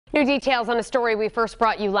New details on a story we first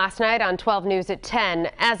brought you last night on 12 News at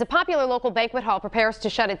 10. As a popular local banquet hall prepares to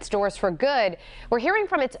shut its doors for good, we're hearing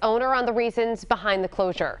from its owner on the reasons behind the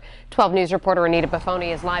closure. 12 News reporter Anita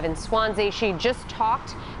Buffoni is live in Swansea. She just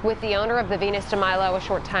talked with the owner of the Venus de Milo a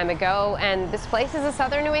short time ago, and this place is a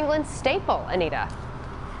southern New England staple. Anita.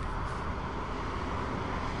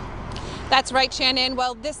 That's right, Shannon.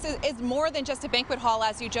 Well, this is more than just a banquet hall,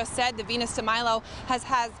 as you just said. The Venus de Milo has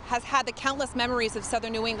had the countless memories of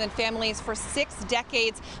southern New England families for 6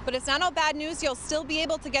 decades. But it's not all bad news. You'll still be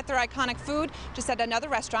able to get their iconic food just at another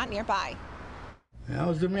restaurant nearby. I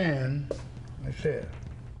was the man, I said.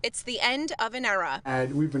 It's the end of an era.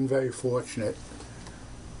 And we've been very fortunate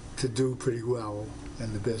to do pretty well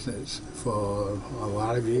in the business for a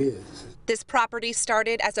lot of years. This property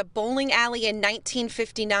started as a bowling alley in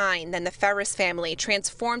 1959. Then the Ferris family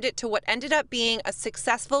transformed it to what ended up being a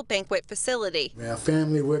successful banquet facility. Our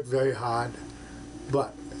family worked very hard,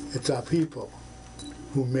 but it's our people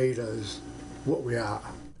who made us what we are.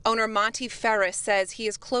 Owner Monty Ferris says he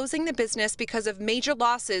is closing the business because of major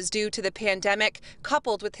losses due to the pandemic,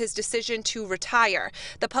 coupled with his decision to retire.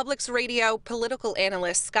 The Public's radio political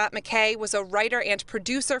analyst Scott McKay was a writer and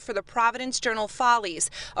producer for the Providence Journal Follies,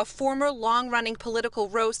 a former long-running political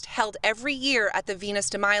roast held every year at the Venus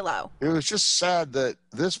de Milo. It was just sad that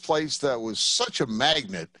this place that was such a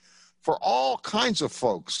magnet for all kinds of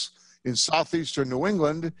folks in southeastern New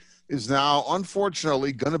England is now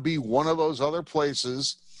unfortunately going to be one of those other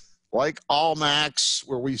places like Almack's,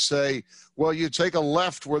 where we say, well, you take a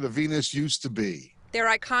left where the Venus used to be. Their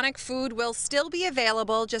iconic food will still be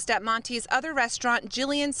available just at Monty's other restaurant,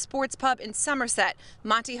 Jillian's Sports Pub in Somerset.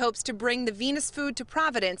 Monty hopes to bring the Venus food to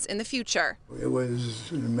Providence in the future. It was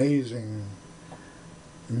an amazing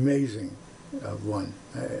one.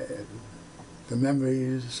 The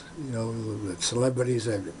memories, the celebrities,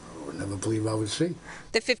 I would never believe I would see.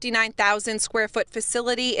 The 59,000 square foot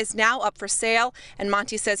facility is now up for sale, and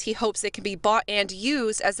Monty says he hopes it can be bought and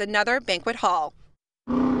used as another banquet hall.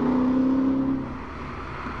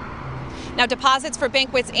 Now, deposits for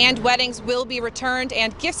banquets and weddings will be returned,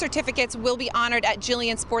 and gift certificates will be honored at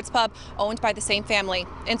Jillian's Sports Pub, owned by the same family.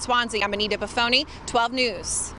 In Swansea, I'm Anita Buffoni, 12 News.